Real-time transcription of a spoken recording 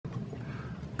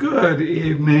Good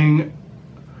evening,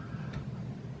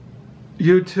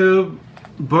 YouTube,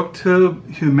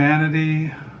 BookTube,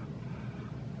 humanity,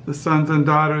 the sons and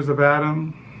daughters of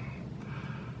Adam,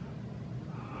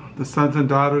 the sons and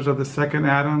daughters of the second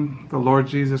Adam, the Lord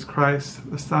Jesus Christ,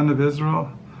 the Son of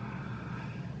Israel,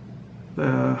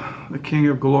 the King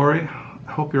of Glory.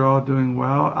 I hope you're all doing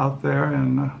well out there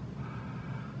in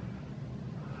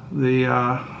the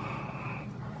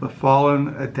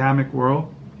fallen Adamic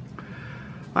world.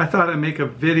 I thought I'd make a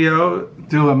video,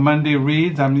 do a Monday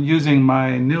Reads. I'm using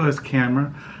my newest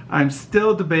camera. I'm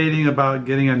still debating about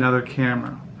getting another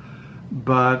camera,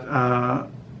 but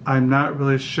I'm not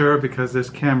really sure because this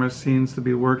camera seems to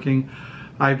be working.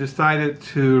 I've decided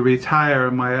to retire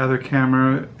my other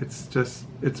camera.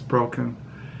 It's broken,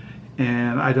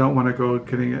 and I don't want to go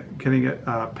getting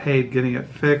it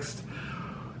fixed.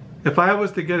 If I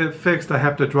was to get it fixed, I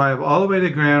have to drive all the way to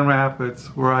Grand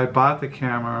Rapids, where I bought the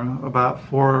camera about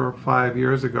 4 or 5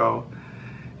 years ago,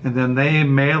 and then they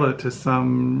mail it to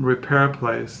some repair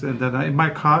place, and then it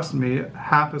might cost me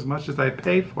half as much as I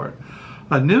paid for it.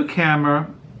 A new camera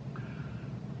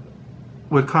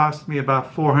would cost me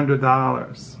about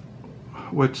 $400,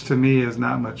 which to me is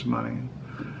not much money.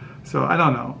 So I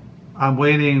don't know. I'm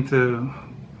waiting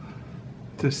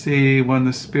to see when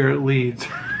the Spirit leads.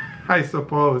 I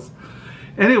suppose.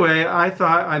 Anyway, I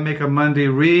thought I'd make a Monday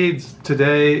Reads.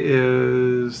 Today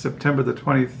is September the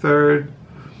 23rd.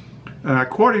 And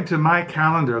according to my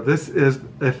calendar, this is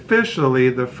officially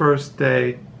the first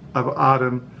day of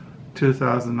autumn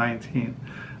 2019.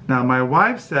 Now, my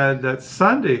wife said that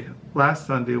last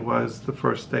Sunday was the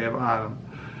first day of autumn.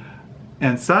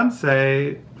 And some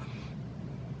say,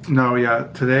 no, yeah,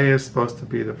 today is supposed to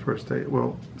be the first day.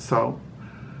 Well, so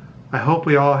I hope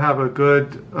we all have a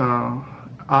good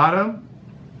autumn.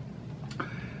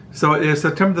 So it is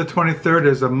September the 23rd,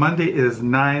 is a Monday. It is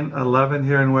 9/11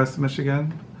 here in West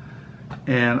Michigan.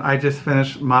 And I just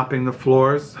finished mopping the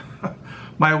floors.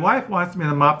 My wife wants me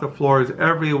to mop the floors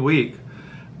every week.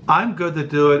 I'm good to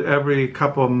do it every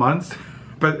couple of months,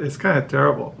 but it's kind of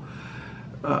terrible.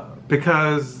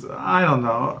 Because, I don't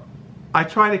know, I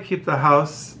try to keep the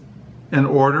house in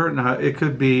order. Now, it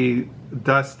could be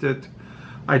dusted.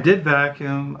 I did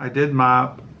vacuum, I did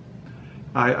mop,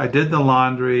 I did the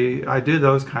laundry, I do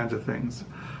those kinds of things.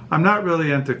 I'm not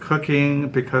really into cooking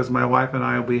because my wife and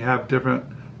I, we have different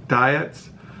diets.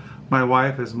 My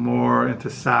wife is more into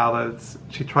salads.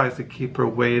 She tries to keep her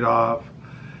weight off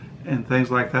and things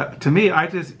like that. To me, I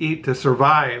just eat to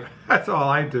survive. That's all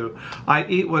I do. I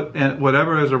eat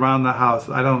whatever is around the house.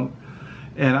 I don't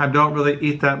really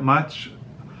eat that much.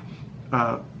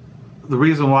 The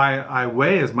reason why I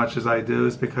weigh as much as I do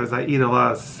is because I eat a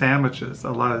lot of sandwiches,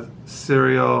 a lot of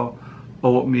cereal,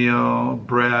 oatmeal,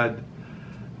 bread,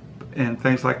 and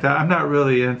things like that. I'm not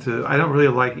really into, I don't really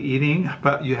like eating,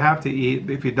 but you have to eat.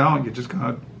 If you don't,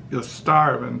 you'll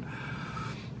starve.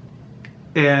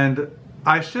 And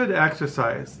I should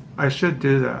exercise. I should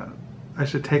do that. I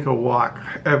should take a walk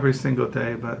every single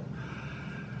day, but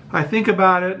I think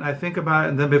about it, and I think about it,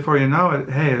 and then before you know it,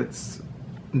 hey, it's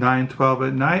 9:12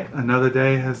 at night, another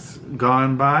day has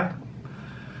gone by.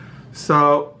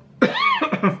 So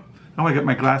I'm gonna get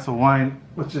my glass of wine,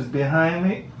 which is behind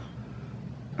me.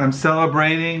 I'm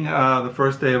celebrating the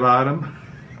first day of autumn.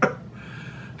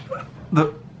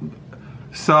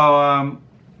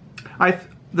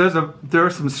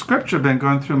 There's some scripture been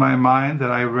going through my mind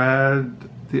that I read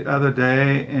the other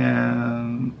day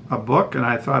in a book, and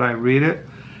I thought I'd read it.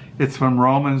 It's from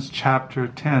Romans chapter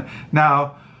 10.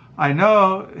 Now, I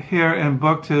know here in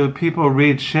BookTube people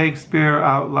read Shakespeare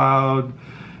out loud,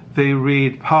 they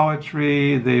read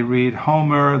poetry, they read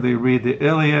Homer, they read the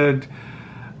Iliad,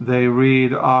 they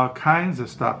read all kinds of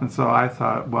stuff. And so I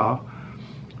thought, well,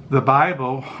 the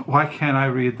Bible, why can't I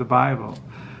read the Bible?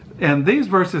 And these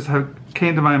verses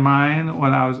came to my mind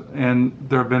and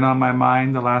they've been on my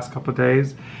mind the last couple of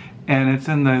days. And it's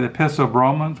in the Epistle of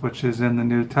Romans, which is in the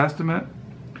New Testament.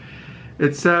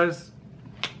 It says,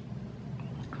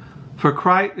 for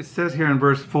Christ, it says here in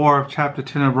verse 4 of chapter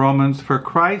 10 of Romans, for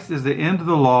Christ is the end of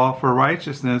the law for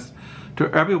righteousness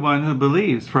to everyone who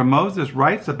believes. For Moses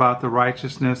writes about the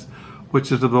righteousness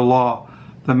which is of the law.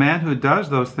 The man who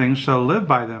does those things shall live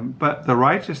by them. But the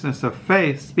righteousness of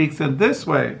faith speaks in this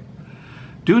way.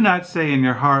 Do not say in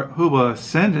your heart, who will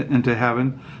ascend into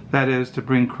heaven, that is, to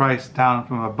bring Christ down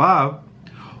from above,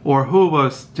 or who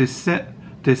will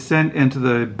descend into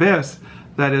the abyss,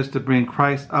 that is, to bring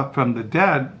Christ up from the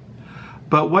dead.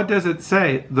 But what does it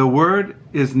say? The word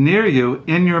is near you,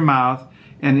 in your mouth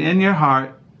and in your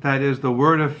heart, that is the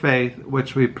word of faith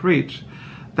which we preach.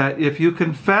 That if you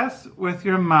confess with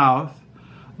your mouth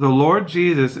the Lord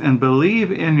Jesus and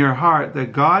believe in your heart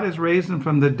that God has raised him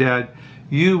from the dead,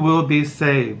 you will be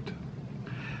saved.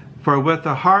 For with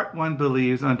the heart one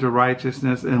believes unto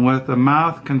righteousness, and with the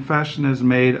mouth confession is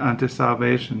made unto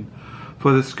salvation.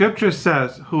 For the scripture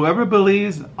says, whoever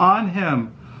believes on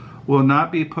him will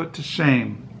not be put to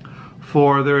shame.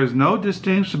 For there is no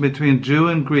distinction between Jew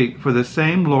and Greek, for the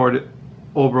same Lord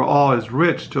over all is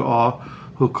rich to all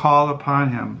who call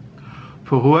upon him.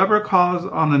 For whoever calls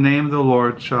on the name of the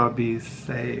Lord shall be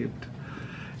saved.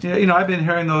 You know, I've been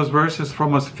hearing those verses for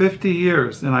almost 50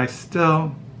 years, and I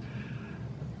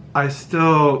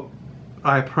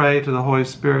pray to the Holy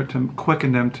Spirit to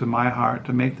quicken them to my heart,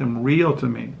 to make them real to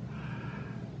me.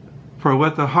 For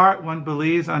with the heart one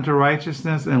believes unto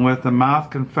righteousness, and with the mouth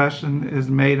confession is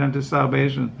made unto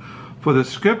salvation. For the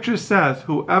scripture says,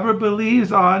 whoever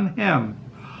believes on him,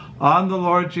 on the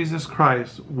Lord Jesus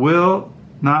Christ, will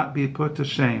not be put to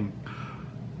shame.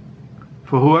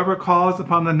 For whoever calls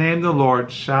upon the name of the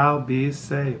Lord shall be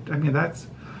saved. I mean, that's,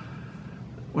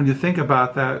 when you think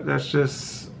about that,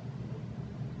 that's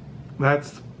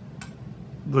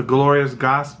the glorious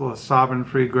gospel of sovereign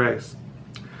free grace.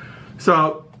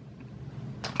 So,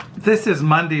 this is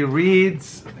Monday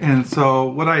Reads, and so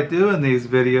what I do in these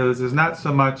videos is not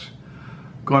so much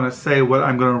going to say what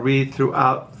I'm going to read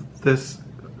throughout this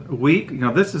week. You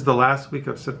know, this is the last week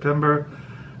of September.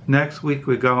 Next week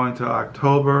we go into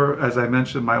October. As I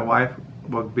mentioned, my wife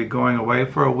will be going away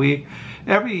for a week.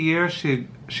 Every year she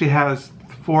has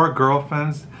 4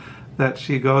 girlfriends that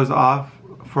she goes off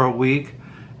for a week,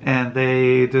 and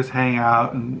they just hang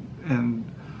out and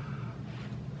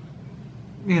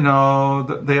you know,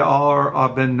 they all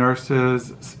have been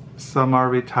nurses, some are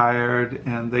retired,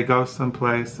 and they go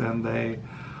someplace and they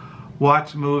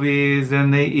watch movies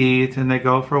and they eat and they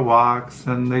go for walks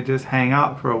and they just hang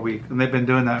out for a week, and they've been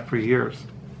doing that for years.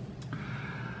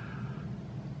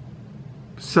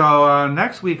 So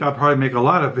next week I'll probably make a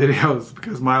lot of videos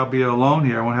because I'll be alone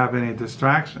here, I won't have any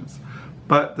distractions.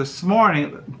 But this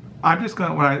morning, I'm just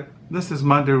going to, this is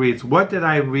Monday Reads. What did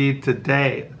I read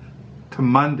today to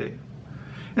Monday?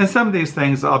 And some of these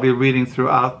things I'll be reading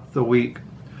throughout the week.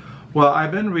 Well,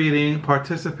 I've been reading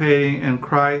Participating in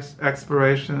Christ's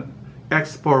Explorations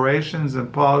in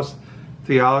Paul's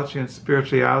Theology and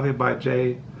Spirituality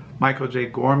by Michael J.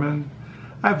 Gorman.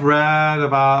 I've read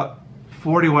about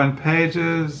 41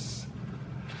 pages.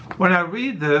 When I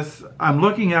read this, I'm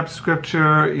looking up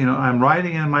scripture, you know, I'm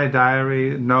writing in my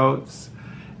diary notes,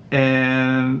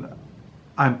 and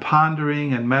I'm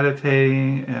pondering and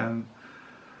meditating, and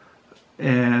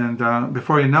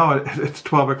before you know it, it's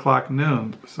 12 o'clock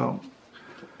noon. So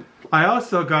I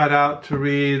also got out to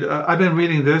read, I've been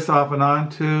reading this off and on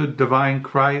too, Divine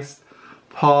Christ,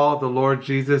 Paul, the Lord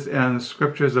Jesus, and the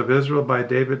Scriptures of Israel by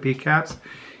David P. Katz.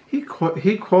 He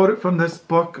quoted from this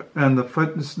book and the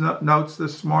footnotes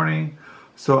this morning,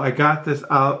 so I got this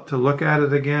out to look at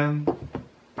it again.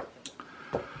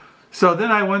 So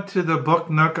then I went to the Book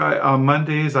Nook. On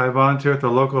Mondays, I volunteer at the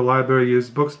local library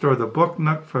used bookstore, the Book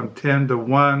Nook, from 10 to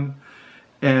 1.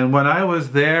 And when I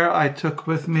was there, I took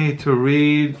with me to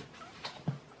read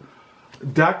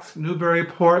Ducks,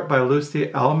 Newburyport by Lucy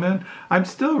Ellmann. I'm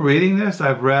still reading this.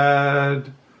 I've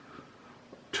read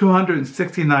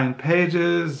 269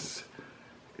 pages.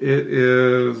 It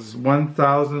is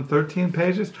 1,013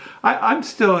 pages. I'm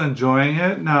still enjoying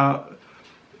it. Now,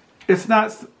 it's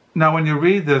not... Now, when you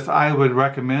read this, I would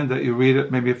recommend that you read it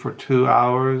maybe for 2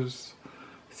 hours,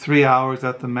 3 hours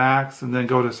at the max, and then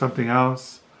go to something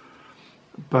else.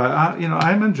 But, you know,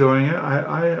 I'm enjoying it.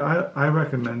 I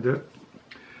recommend it.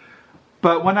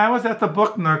 But when I was at the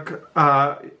Book Nook,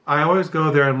 I always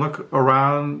go there and look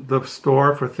around the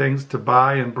store for things to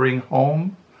buy and bring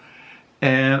home.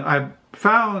 And I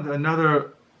found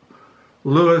another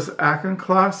Louis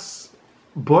Auchincloss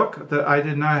book that I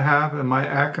did not have in my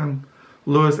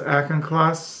Louis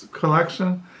Auchincloss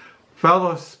collection.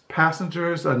 Fellow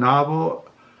Passengers, a novel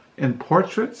in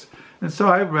portraits. And so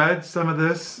I read some of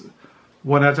this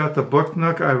when I was at the Book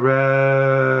Nook. I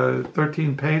read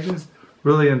 13 pages.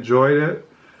 Really enjoyed it.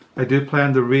 I do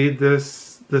plan to read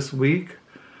this week.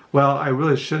 Well, I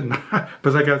really shouldn't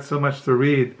because I got so much to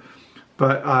read.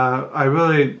 But I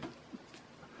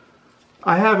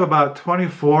have about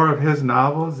 24 of his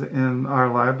novels in our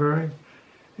library.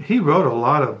 He wrote a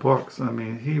lot of books. I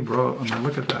mean,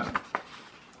 look at that.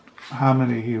 How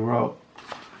many he wrote.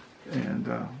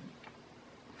 And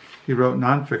he wrote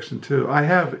nonfiction too. I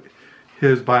have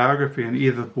his biography in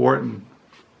Edith Wharton.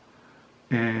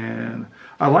 And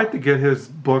I'd like to get his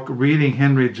book, Reading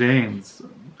Henry James.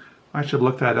 I should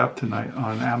look that up tonight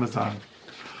on Amazon.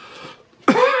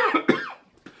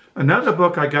 Another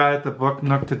book I got at the Book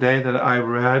Nook today that I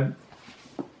read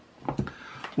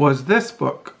was this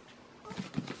book.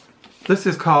 This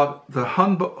is called the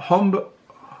Humboldt, the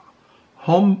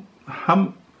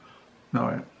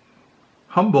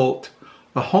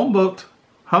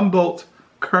Humboldt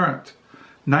Current,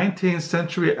 19th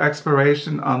Century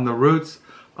Exploration on the Roots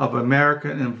of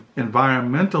American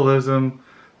Environmentalism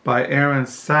by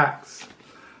Sachs.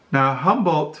 Now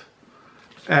Humboldt,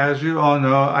 as you all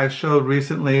know, I showed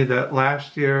recently that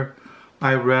last year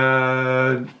I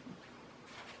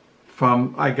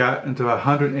got into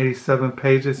 187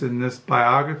 pages in this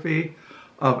biography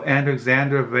of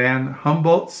Alexander van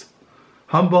Humboldt.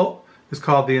 Humboldt is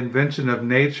called The Invention of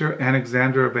Nature,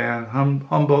 Alexander van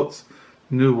Humboldt's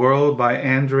New World by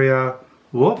Andrea,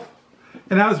 Wulf.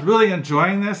 And I was really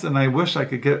enjoying this, and I wish I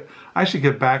should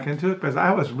get back into it, because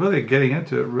I was really getting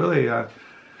into it, really.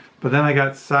 But then I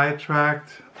got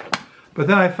sidetracked. But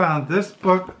then I found this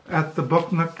book at the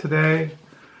Book Nook today,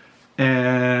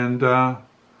 and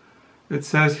it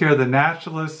says here, the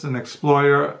naturalist and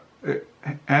explorer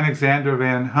Alexander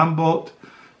van Humboldt,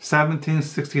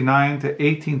 1769 to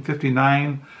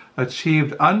 1859,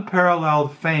 achieved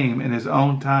unparalleled fame in his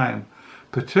own time,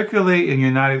 particularly in the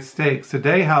United States.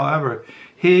 Today, however,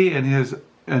 he and his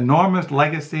enormous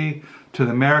legacy to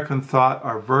the American thought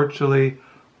are virtually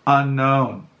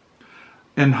unknown.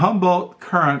 In Humboldt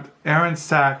Current,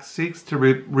 Sachs seeks to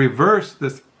reverse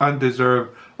this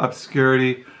undeserved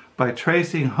obscurity by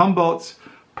tracing Humboldt's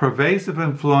pervasive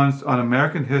influence on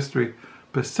American history,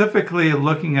 specifically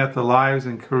looking at the lives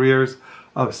and careers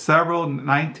of several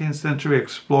 19th century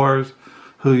explorers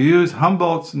who used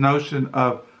Humboldt's notion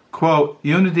of, quote,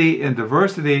 unity in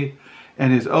diversity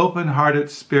and his open-hearted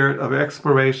spirit of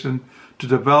exploration to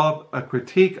develop a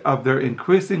critique of their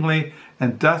increasingly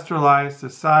industrialized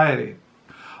society.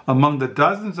 Among the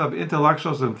dozens of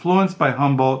intellectuals influenced by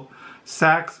Humboldt,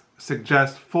 Sachs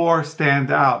suggests four stand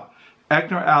out.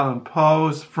 Edgar Allan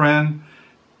Poe's friend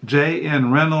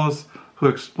J.N. Reynolds, who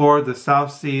explored the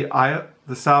South Seas from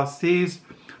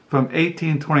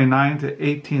 1829 to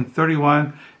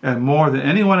 1831, and more than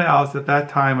anyone else at that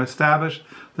time established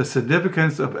the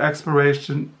significance of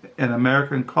exploration in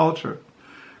American culture.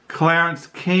 Clarence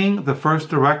King, the first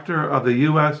director of the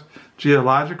U.S.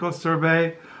 Geological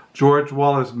Survey, George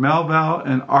Wallace Melville,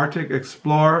 an Arctic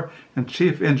explorer and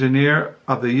chief engineer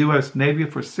of the U.S. Navy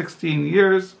for 16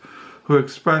 years, who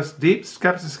expressed deep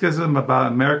skepticism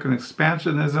about American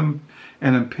expansionism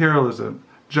and imperialism.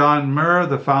 John Muir,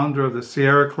 the founder of the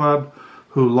Sierra Club,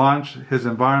 who launched his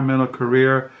environmental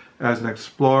career as an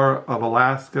explorer of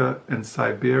Alaska and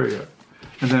Siberia.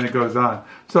 And then it goes on.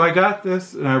 So I got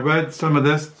this, and I read some of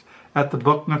this at the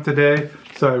Book Nook today.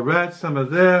 So I read some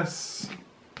of this,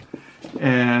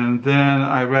 and then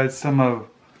I read some of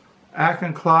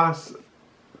Auchincloss,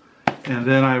 and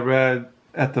then I read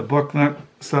at the Book Nook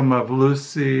some of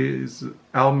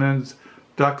Ellmann's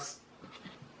Ducks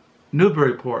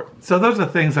Newburyport. So those are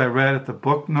things I read at the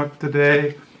Book Nook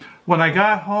today. When I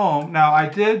got home, now I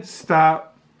did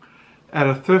stop at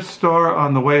a thrift store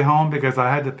on the way home because I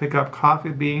had to pick up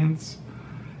coffee beans,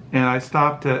 and I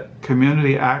stopped at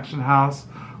Community Action House,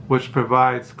 which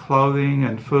provides clothing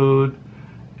and food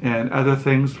and other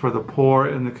things for the poor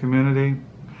in the community.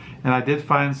 And I did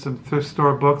find some thrift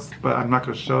store books, but I'm not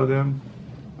going to show them.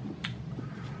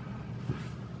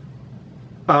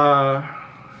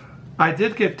 I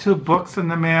did get 2 books in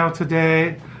the mail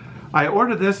today. I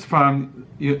ordered this from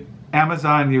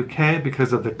Amazon UK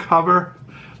because of the cover.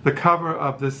 The cover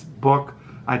of this book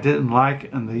I didn't like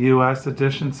in the US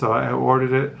edition, so I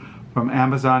ordered it from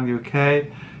Amazon UK.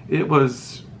 It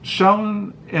was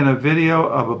shown in a video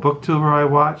of a booktuber I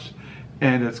watched,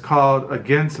 and it's called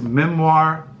Against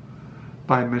Memoir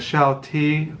by Michelle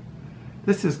T.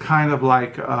 This is kind of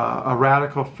like a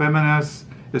radical feminist.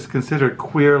 It's considered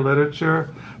queer literature,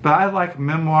 but I like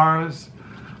memoirs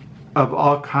of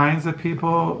all kinds of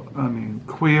people. I mean,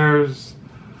 queers,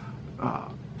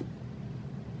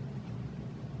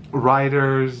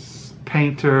 writers,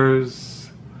 painters,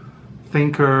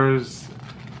 thinkers.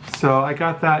 So I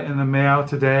got that in the mail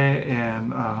today,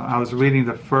 and I was reading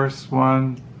the first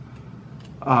one.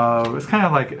 It's kind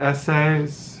of like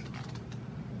essays.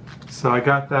 So I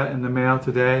got that in the mail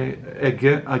today.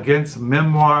 Against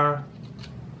Memoir,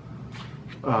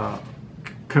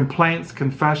 Complaints,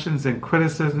 Confessions, and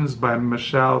Criticisms by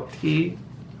Michelle T.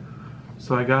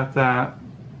 So I got that.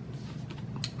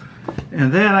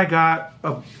 And then I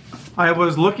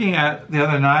was looking at the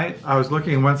other night, I was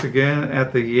looking once again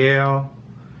at the Yale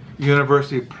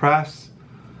University Press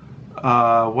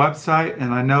website,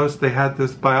 and I noticed they had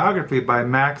this biography by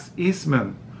Max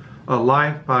Eastman, A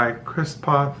Life by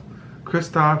Christoph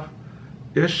Christoph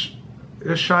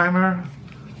Ischheimer,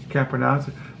 can't pronounce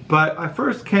it. But I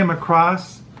first came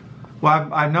across,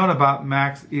 well, I've known about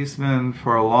Max Eastman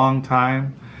for a long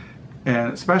time,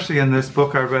 and especially in this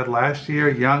book I read last year,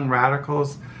 Young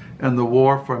Radicals and the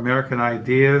War for American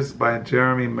Ideas by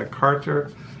Jeremy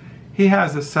McCarter. He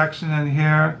has a section in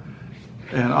here,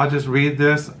 and I'll just read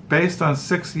this. Based on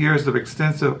 6 years of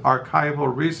extensive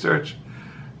archival research,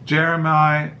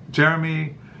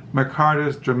 Jeremy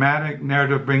McCarter's dramatic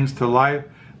narrative brings to life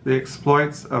the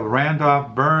exploits of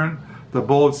Randolph Byrne, the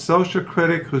bold social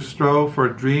critic who strove for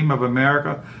a dream of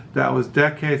America that was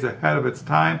decades ahead of its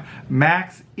time.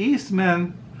 Max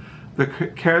Eastman, the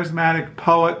charismatic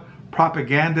poet,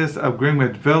 propagandist of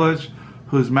Greenwich Village,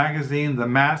 whose magazine The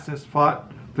Masses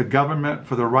fought the government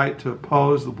for the right to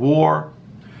oppose war.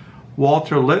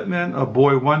 Walter Lippmann, a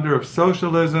boy wonder of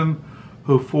socialism,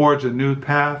 who forged a new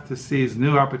path to seize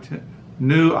new opportunities.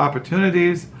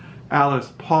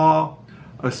 Alice Paul,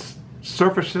 a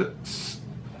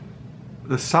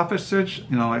the suffrage,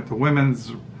 like the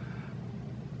women's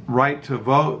right to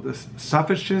vote, the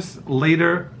suffragist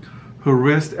leader who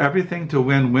risked everything to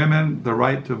win women the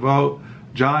right to vote.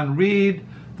 John Reed,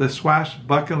 the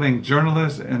swashbuckling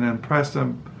journalist and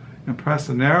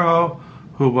impresario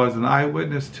who was an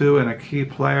eyewitness to and a key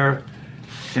player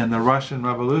in the Russian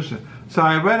Revolution. So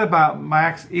I read about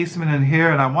Max Eastman in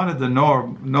here, and I wanted to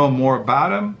know more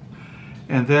about him.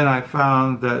 And then I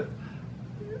found that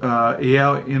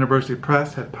Yale University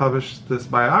Press had published this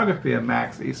biography of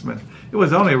Max Eastman. It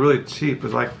was only really cheap. It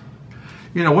was like,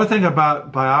 one thing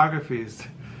about biographies,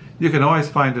 you can always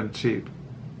find them cheap.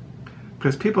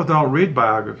 Because people don't read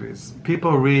biographies.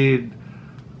 People read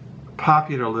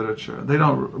popular literature. They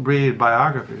don't read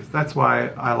biographies. That's why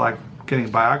I like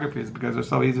getting biographies, because they're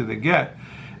so easy to get.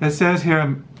 It says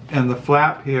here in the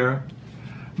flap here,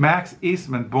 Max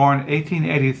Eastman, born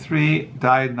 1883,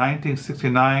 died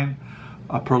 1969,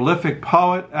 a prolific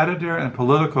poet, editor, and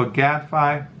political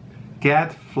gadfly,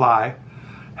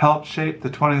 helped shape the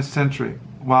 20th century.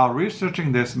 While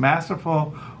researching this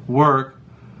masterful work,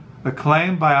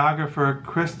 acclaimed biographer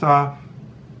Christoph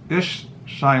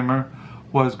Ischheimer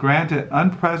was granted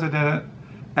unprecedented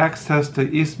access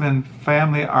to Eastman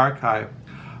family archive,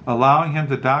 allowing him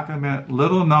to document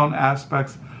little-known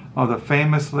aspects of the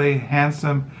famously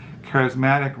handsome,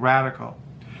 charismatic radical.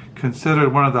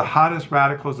 Considered one of the hottest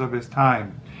radicals of his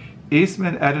time,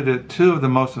 Eastman edited two of the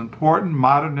most important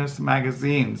modernist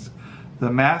magazines,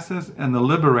 The Masses and The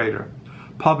Liberator,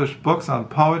 published books on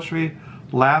poetry,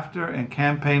 laughter, and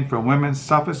campaigned for women's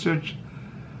suffrage,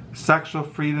 sexual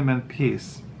freedom, and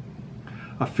peace.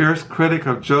 A fierce critic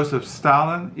of Joseph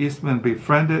Stalin, Eastman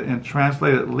befriended and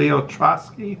translated Leo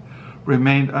Trotsky,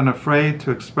 remained unafraid to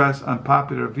express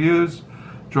unpopular views,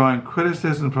 drawing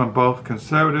criticism from both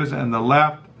conservatives and the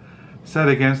left, set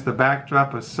against the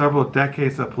backdrop of several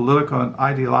decades of political and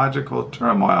ideological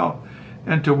turmoil,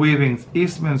 interweaving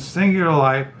Eastman's singular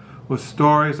life with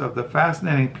stories of the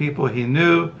fascinating people he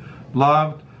knew,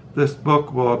 loved. This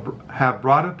book will have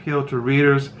broad appeal to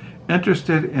readers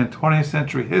interested in 20th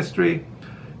century history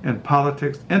and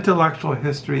politics, intellectual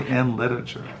history, and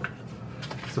literature.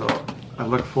 So I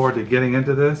look forward to getting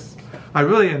into this. I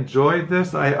really enjoyed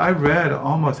this. I read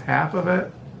almost half of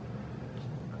it.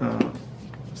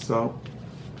 So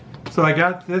I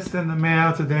got this in the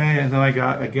mail today, and then I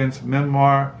got Against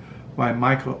Memoir by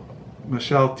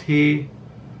Michelle T.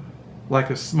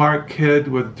 Like a smart kid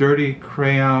with dirty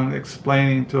crayon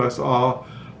explaining to us all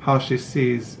how she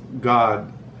sees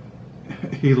God.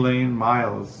 Elaine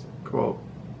Miles quote.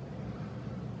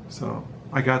 So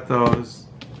I got those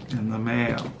in the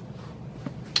mail.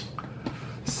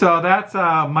 So that's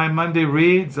my Monday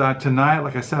reads. Tonight,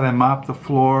 like I said, I mopped the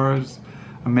floors.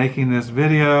 I'm making this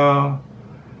video,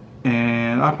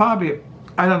 and I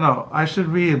don't know, I should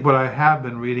read what I have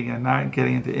been reading and not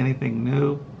getting into anything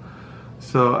new.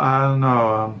 So I don't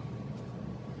know.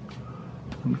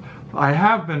 I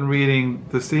have been reading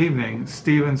this evening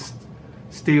Stephen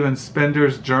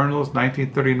Spender's journals,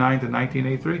 1939 to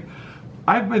 1983.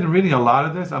 I've been reading a lot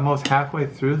of this. I'm almost halfway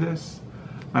through this.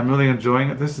 I'm really enjoying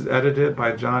it. This is edited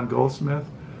by John Goldsmith.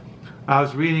 I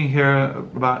was reading here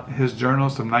about his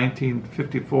journals from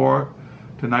 1954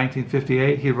 to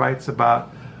 1958. He writes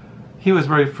about, he was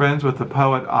very friends with the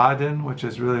poet Auden, which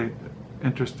is really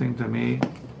interesting to me.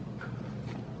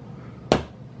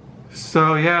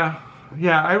 So yeah,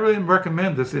 I really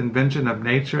recommend this Invention of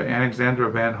Nature, Alexander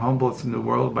van Humboldt's New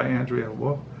World by Andrea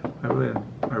Wulf. I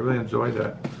really enjoyed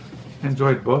that. I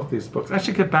enjoyed both these books. I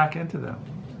should get back into them.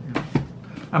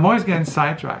 I'm always getting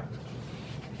sidetracked.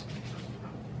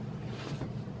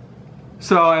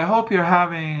 So I hope you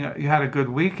had a good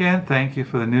weekend. Thank you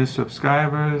for the new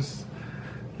subscribers.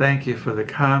 Thank you for the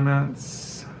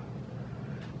comments.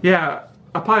 Yeah,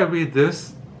 I'll probably read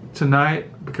this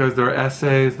tonight because they're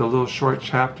essays, the little short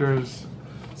chapters,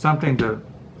 something to,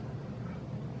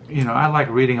 I like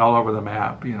reading all over the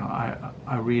map.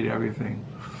 I read everything.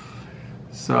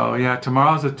 So yeah,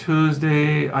 tomorrow's a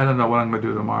Tuesday. I don't know what I'm gonna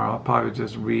do tomorrow. I'll probably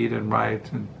just read and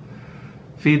write and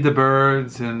feed the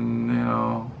birds,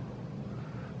 and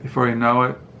before you know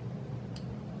it,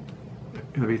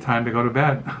 it'll be time to go to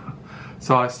bed.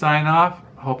 So I sign off.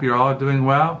 Hope you're all doing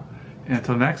well. And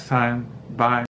until next time, bye.